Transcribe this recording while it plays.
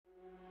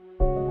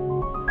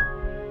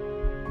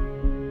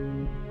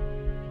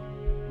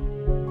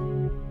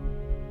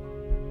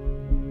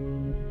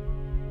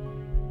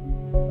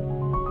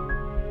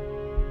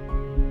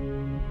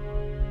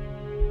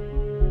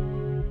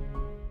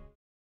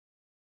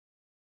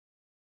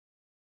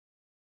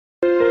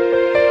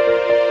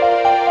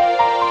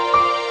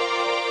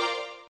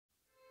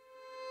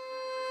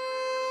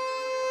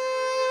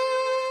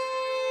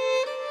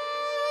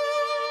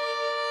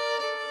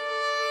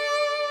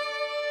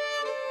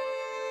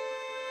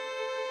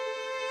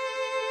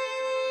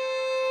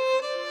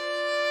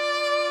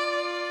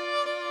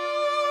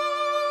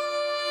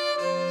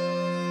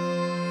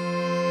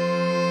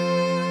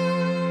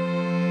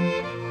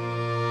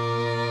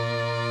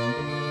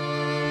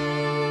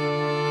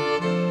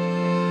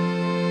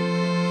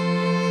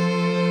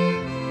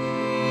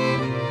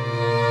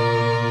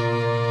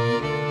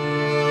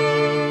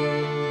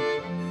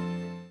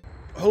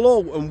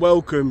Hello and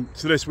welcome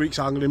to this week's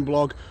angling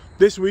blog.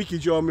 This week you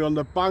join me on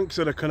the banks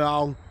of the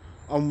canal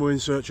and we're in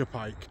search of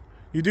pike.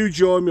 You do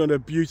join me on a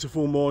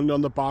beautiful morning on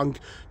the bank.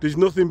 There's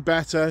nothing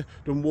better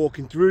than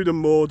walking through the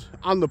mud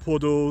and the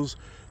puddles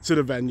to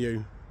the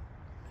venue.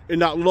 In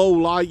that low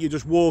light, you're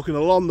just walking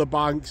along the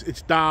banks,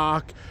 it's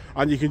dark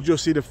and you can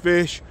just see the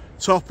fish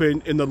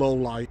topping in the low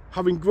light.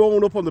 Having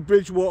grown up on the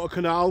Bridgewater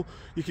Canal,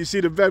 you can see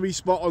the very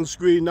spot on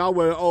screen now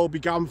where it all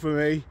began for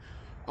me.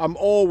 I'm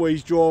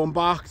always drawn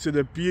back to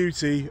the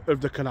beauty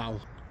of the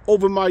canal.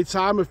 Over my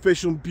time I've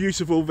fished some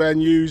beautiful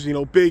venues, you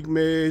know, big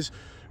mares,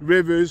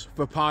 rivers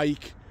for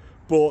pike,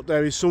 but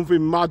there is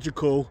something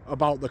magical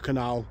about the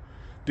canal.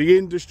 The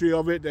industry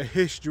of it, the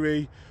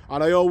history,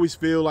 and I always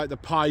feel like the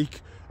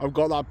pike have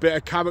got that bit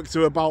of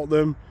character about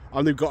them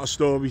and they've got a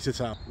story to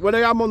tell. When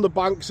I am on the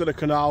banks of the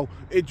canal,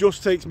 it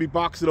just takes me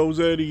back to those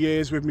early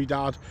years with my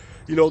dad.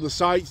 You know, the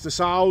sights, the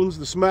sounds,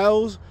 the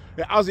smells.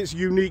 It has its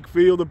unique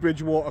feel, the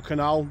Bridgewater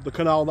Canal, the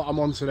canal that I'm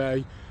on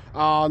today.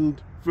 And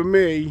for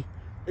me,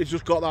 it's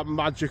just got that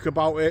magic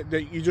about it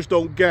that you just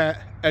don't get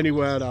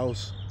anywhere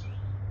else.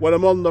 When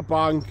I'm on the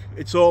bank,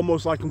 it's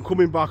almost like I'm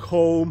coming back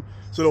home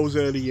to those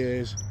early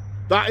years.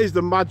 That is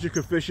the magic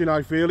of fishing,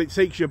 I feel. It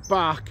takes you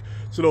back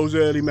to those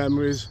early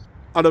memories.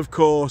 And of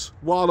course,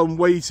 while I'm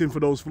waiting for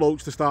those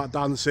floats to start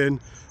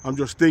dancing, I'm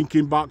just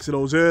thinking back to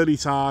those early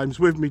times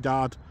with my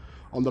dad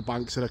on the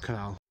banks of the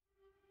canal.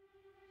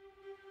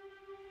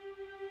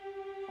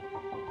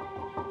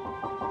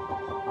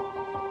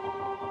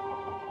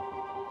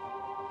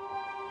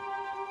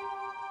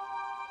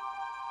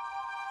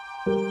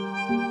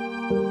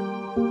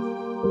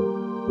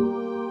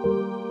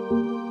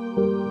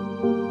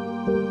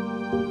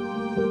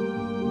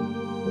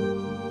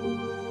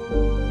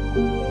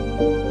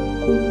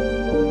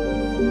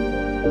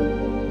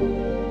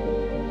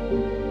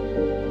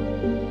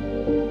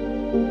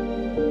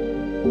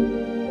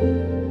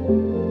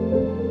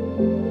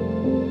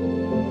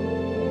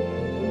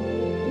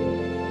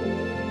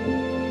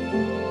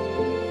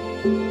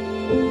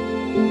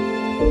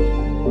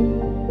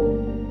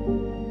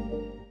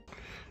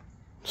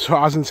 So it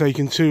hasn't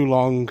taken too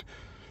long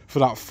for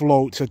that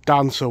float to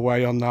dance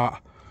away on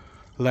that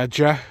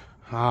ledger,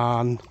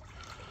 and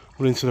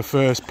we're into the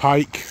first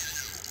pike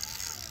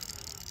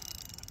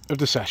of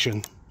the session.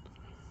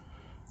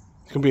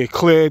 It's going to be a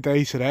clear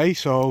day today,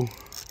 so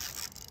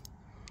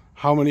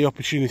how many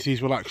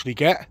opportunities we'll actually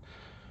get,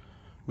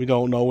 we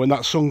don't know. When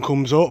that sun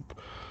comes up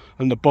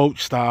and the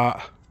boats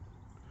start,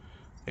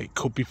 it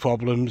could be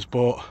problems,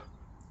 but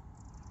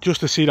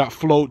just to see that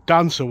float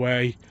dance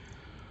away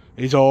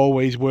is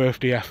always worth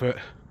the effort.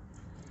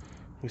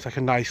 It's like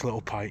a nice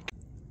little pike.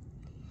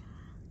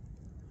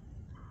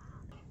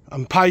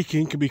 And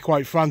piking can be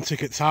quite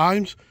frantic at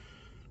times.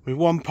 With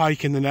one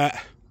pike in the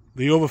net,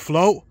 the other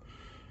float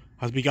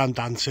has begun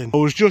dancing. I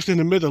was just in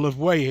the middle of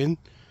weighing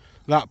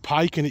that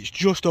pike and it's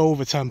just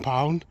over 10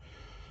 pounds.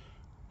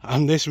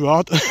 And this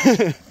rod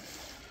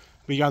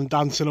began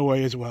dancing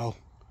away as well.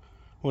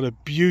 What a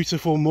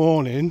beautiful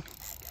morning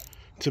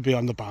to be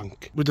on the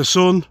bank. With the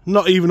sun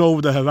not even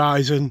over the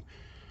horizon,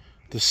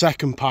 the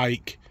second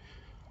pike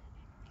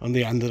on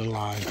the end of the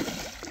line.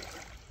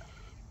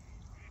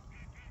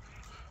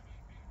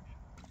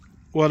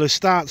 Well, it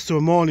starts to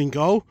a morning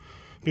go.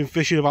 Been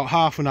fishing about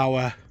half an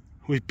hour.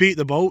 We've beat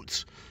the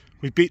boats,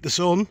 we've beat the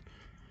sun.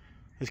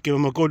 Let's give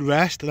them a good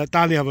rest, let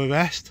Danny have a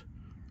rest,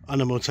 and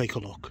then we'll take a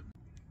look.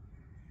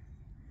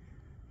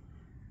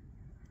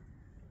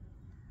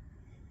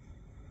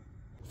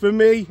 For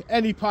me,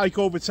 any pike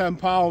over 10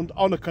 pounds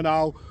on a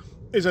canal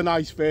is a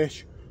nice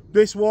fish.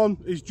 This one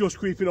is just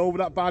creeping over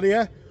that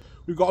barrier.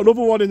 We've got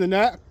another one in the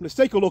net. Let's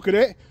take a look at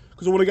it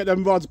because I want to get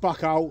them rods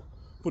back out.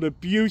 But a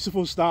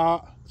beautiful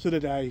start to the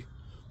day.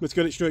 Let's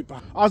get it straight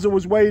back. As I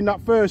was weighing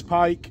that first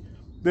pike,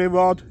 the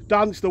rod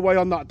danced away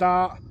on that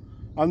dart,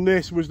 and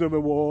this was the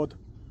reward.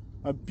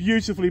 A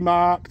beautifully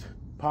marked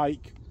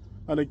pike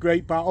and a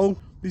great battle.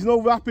 There's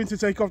no wrapping to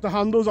take off the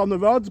handles on the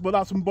rods, but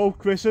that's them both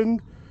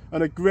christened,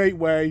 and a great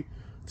way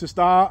to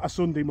start a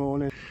Sunday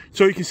morning.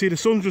 So you can see the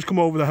sun's just come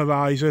over the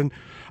horizon,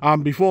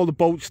 and before the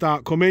boats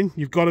start coming,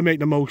 you've got to make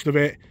the most of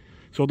it.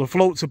 So the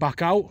floats are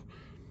back out,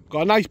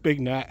 got a nice big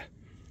net,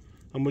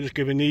 and we're just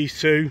giving these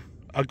two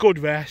a good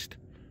rest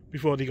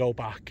before they go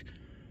back.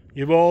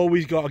 You've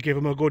always got to give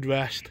them a good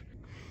rest.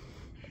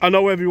 I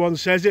know everyone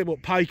says it,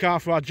 but pike are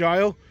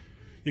fragile.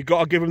 You've got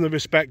to give them the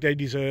respect they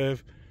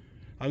deserve.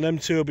 And them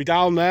two will be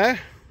down there,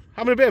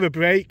 having a bit of a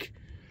break,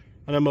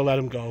 and then we'll let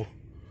them go.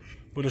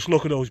 But just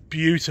look at those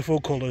beautiful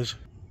colours.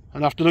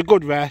 And after a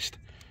good rest,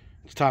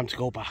 it's time to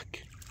go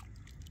back.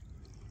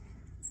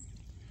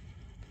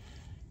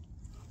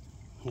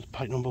 There's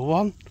pike number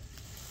one.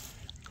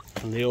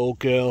 And the old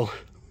girl,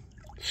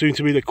 soon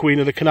to be the queen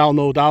of the canal,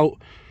 no doubt.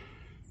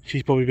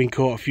 She's probably been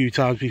caught a few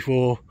times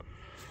before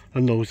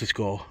and knows the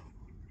score.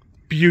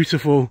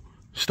 Beautiful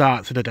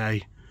start to the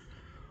day.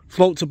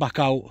 Floats are back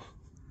out.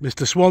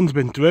 Mr. Swan's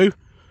been through.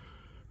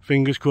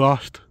 Fingers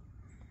crossed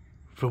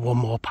for one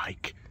more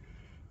pike.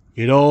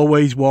 You'd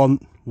always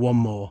want one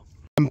more.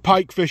 And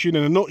pike fishing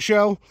in a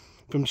nutshell,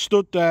 from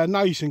stood there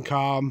nice and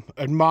calm,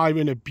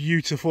 admiring a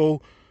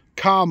beautiful,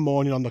 calm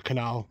morning on the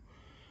canal.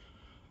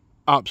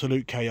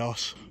 Absolute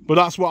chaos. But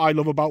that's what I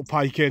love about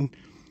piking.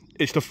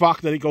 It's the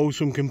fact that it goes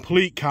from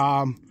complete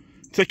calm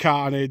to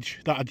carnage,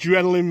 that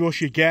adrenaline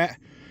rush you get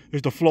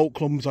as the float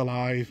comes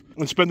alive,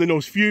 and spending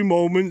those few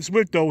moments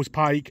with those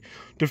pike,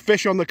 the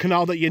fish on the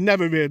canal that you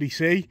never really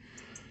see,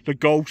 the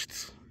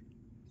ghosts,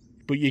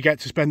 but you get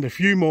to spend a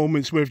few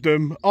moments with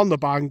them on the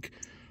bank,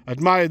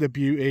 admire the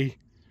beauty,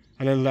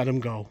 and then let them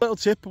go. Little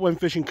tip when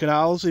fishing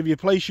canals: if you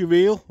place your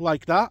reel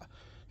like that,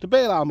 the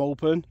bail arm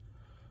open,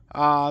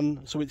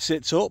 and so it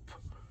sits up,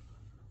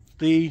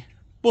 the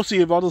butt of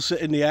your rod will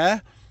sit in the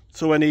air,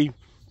 so any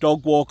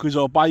dog walkers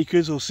or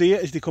bikers will see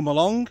it as they come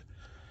along,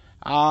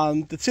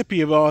 and the tip of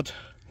your rod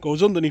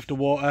goes underneath the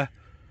water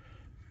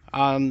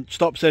and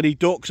stops any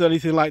ducks or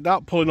anything like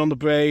that pulling on the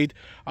braid,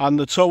 and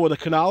the toe of the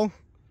canal,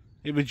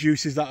 it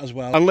reduces that as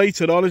well. And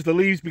later on, as the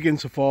leaves begin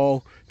to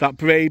fall, that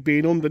braid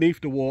being underneath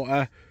the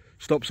water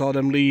stops all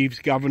them leaves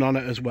gathering on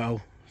it as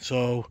well.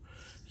 So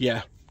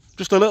yeah,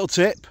 just a little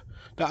tip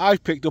that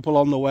I've picked up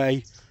along the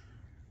way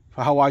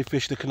for how I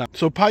fish the canal.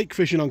 So pike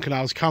fishing on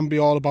canals can be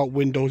all about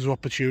windows of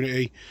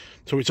opportunity,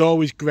 so it's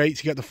always great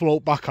to get the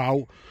float back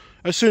out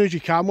as soon as you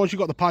can, once you've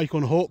got the pike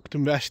unhooked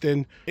and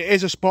resting. It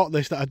is a spot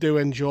this that I do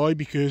enjoy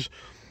because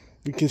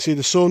you can see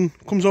the sun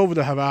comes over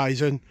the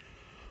horizon,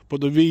 but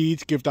the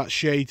reeds give that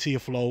shade to your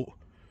float.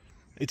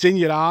 It's in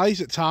your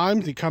eyes at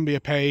times, it can be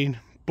a pain,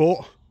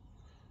 but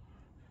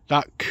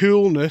that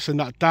coolness and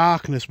that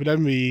darkness with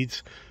them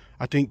reeds,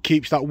 I think,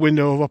 keeps that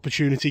window of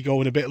opportunity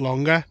going a bit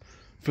longer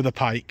for the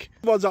pike.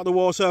 Rod's at the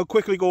water. I'll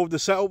quickly go over the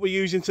setup we're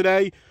using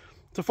today.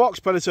 It's a Fox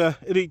Predator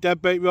Elite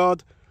deadbait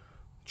rod,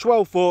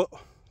 12 foot,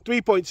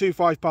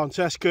 3.25 pound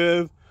test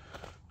curve.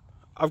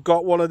 I've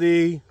got one of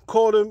the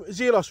Cordum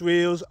Zelos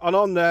reels, and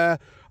on there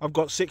I've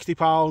got 60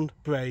 pound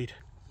braid.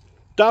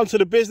 Down to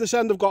the business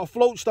end, I've got a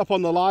float stop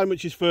on the line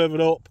which is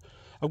further up.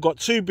 I've got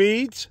 2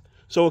 beads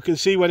so I can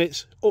see when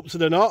it's up to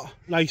the knot,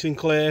 nice and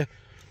clear.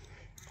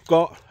 I've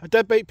got a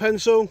deadbait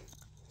pencil,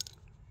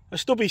 a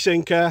stubby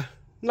sinker,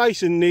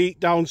 nice and neat,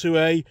 down to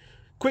a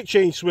quick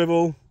change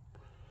swivel.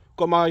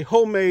 Got my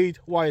homemade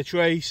wire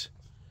trace,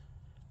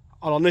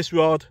 and on this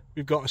rod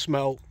we've got a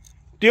smelt.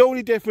 The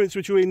only difference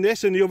between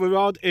this and the other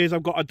rod is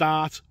I've got a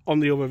dart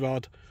on the other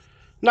rod.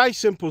 Nice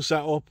simple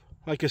setup.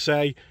 Like I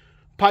say,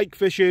 pike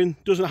fishing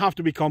doesn't have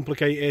to be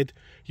complicated,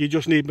 you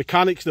just need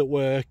mechanics that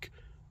work.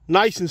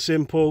 Nice and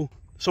simple.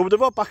 So with the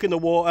rod back in the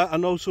water, I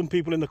know some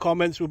people in the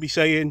comments will be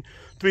saying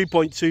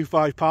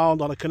 3.25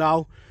 pound on a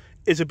canal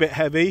is a bit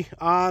heavy,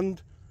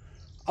 and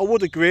I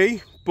would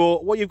agree,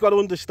 but what you've got to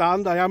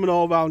understand, I am an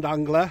all-round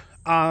angler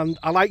and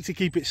I like to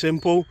keep it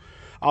simple.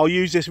 I'll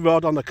use this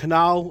rod on the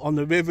canal, on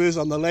the rivers,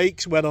 on the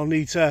lakes where I'll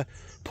need to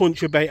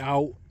punch a bait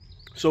out.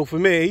 So for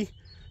me,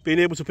 being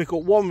able to pick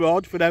up one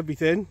rod for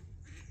everything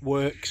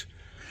works.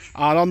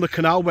 And on the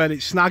canal where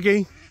it's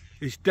snaggy,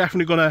 it's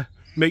definitely going to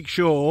make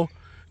sure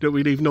that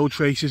we leave no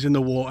traces in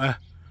the water.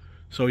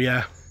 So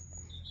yeah,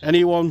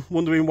 anyone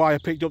wondering why I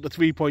picked up the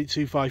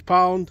 3.25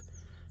 pound,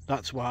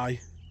 that's why.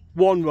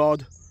 One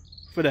rod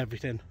for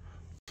everything.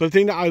 So the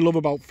thing that I love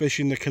about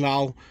fishing the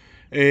canal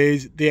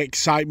is the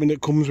excitement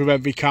that comes with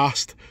every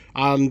cast.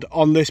 And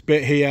on this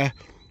bit here,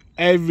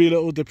 every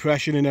little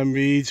depression in them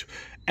reeds,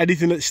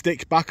 anything that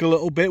sticks back a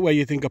little bit where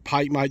you think a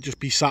pike might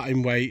just be sat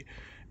in wait,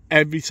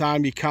 every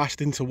time you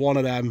cast into one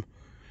of them,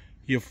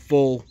 you're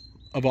full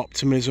of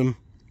optimism.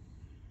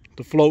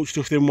 The float's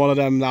just in one of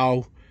them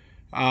now,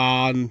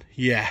 and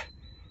yeah,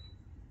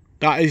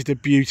 that is the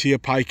beauty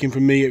of piking for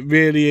me. It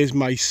really is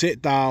my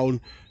sit down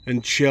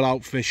and chill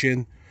out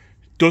fishing.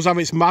 It does have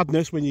its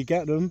madness when you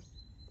get them,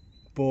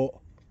 but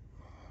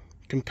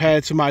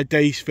compared to my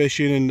dace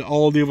fishing and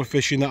all the other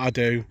fishing that I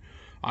do,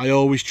 I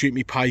always treat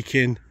me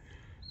piking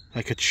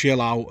like a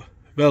chill out,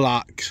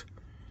 relax,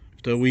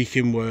 after a week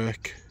in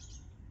work.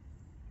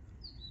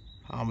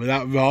 And with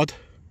that rod,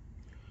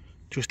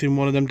 just in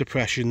one of them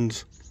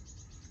depressions,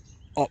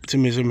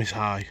 optimism is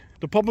high.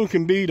 The problem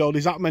can be though,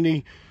 there's that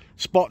many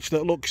spots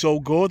that look so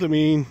good. I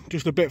mean,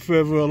 just a bit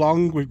further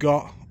along, we've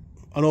got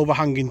an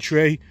overhanging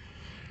tree.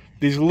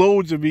 There's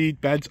loads of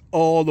reed beds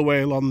all the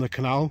way along the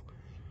canal,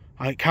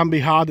 and it can be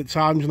hard at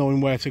times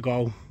knowing where to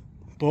go.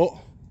 But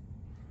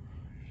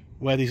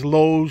where there's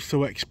loads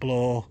to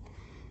explore,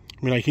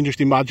 I mean, I can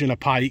just imagine a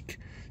pike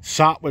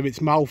sat with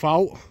its mouth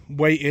out,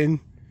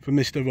 waiting for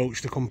Mr.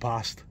 Roach to come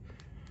past.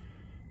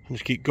 And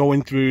just keep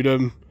going through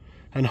them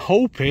and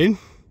hoping,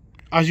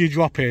 as you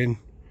drop in,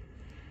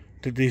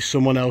 that there's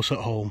someone else at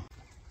home.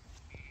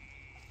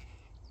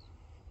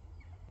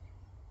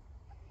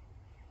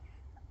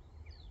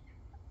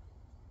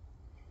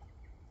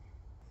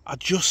 I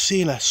just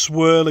seen a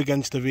swirl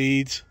against the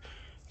reeds,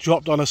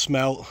 dropped on a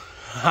smelt,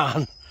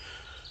 and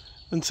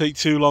didn't take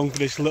too long for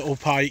this little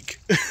pike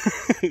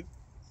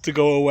to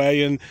go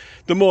away. And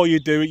the more you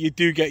do it, you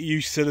do get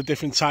used to the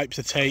different types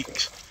of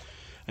takes,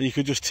 and you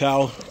could just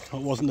tell it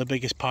wasn't the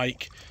biggest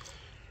pike.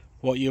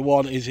 What you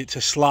want is it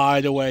to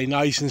slide away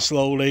nice and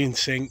slowly and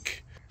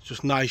sink. It's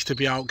just nice to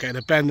be out getting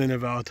a bend in the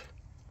rod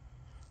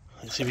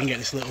Let's see if we can get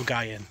this little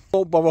guy in.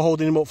 Won't bother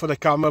holding him up for the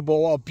camera, but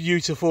what a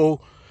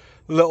beautiful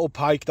little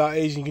pike that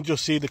is. You can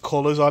just see the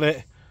colours on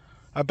it.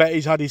 I bet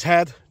he's had his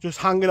head just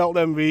hanging out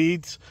them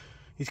reeds.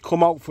 He's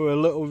come out for a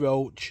little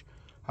roach.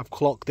 I've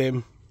clocked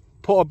him,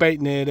 put a bait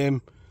near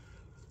him,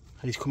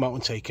 and he's come out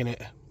and taken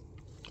it.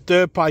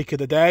 Third pike of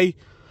the day.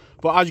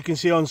 But as you can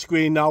see on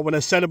screen now, when I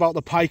said about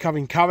the pike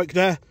having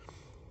character,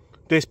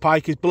 this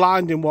pike is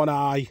blind in one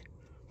eye,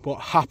 but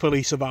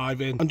happily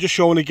surviving. I'm just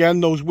showing again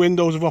those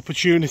windows of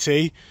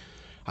opportunity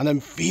and then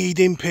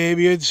feeding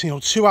periods,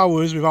 2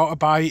 hours without a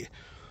bite,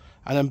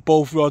 and then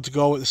both rods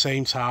go at the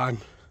same time.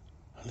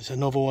 And it's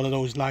another one of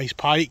those nice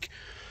pike.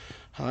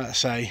 And like I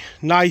say,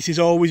 nice is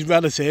always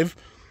relative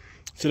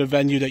to the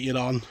venue that you're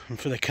on. And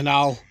for the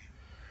canal,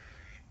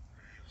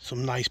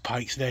 some nice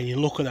pikes there. And you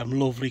look at them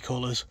lovely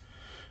colours.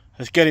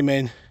 Let's get him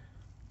in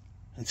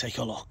and take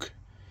a look.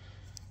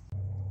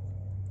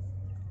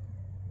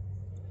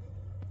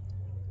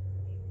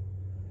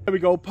 There we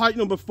go, pike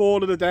number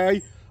 4 of the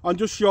day. I'm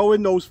just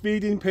showing those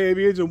feeding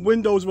periods and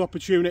windows of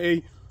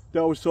opportunity that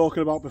I was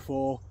talking about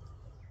before.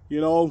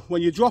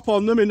 When you drop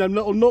on them in them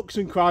little nooks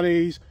and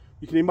crannies,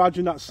 you can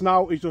imagine that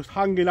snout is just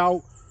hanging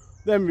out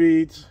them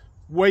reeds,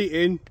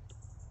 waiting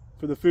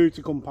for the food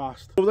to come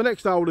past. Over the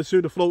next hour or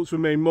two, the floats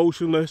remained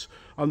motionless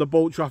and the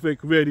boat traffic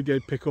really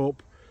did pick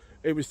up.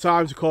 It was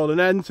time to call an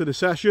end to the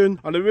session,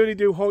 and I really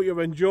do hope you've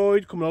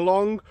enjoyed coming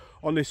along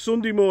on this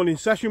Sunday morning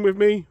session with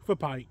me for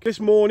pike. This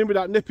morning with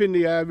that nip in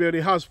the air really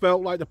has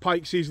felt like the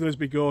pike season has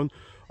begun,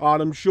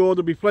 and I'm sure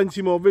there'll be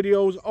plenty more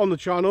videos on the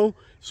channel.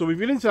 So if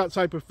you're into that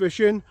type of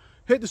fishing,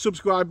 hit the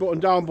subscribe button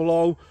down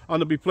below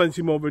and there'll be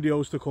plenty more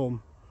videos to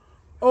come.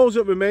 All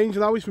that remains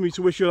now is for me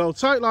to wish you all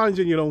tight lines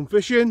in your own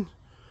fishing,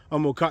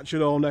 and we'll catch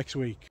you all next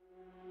week.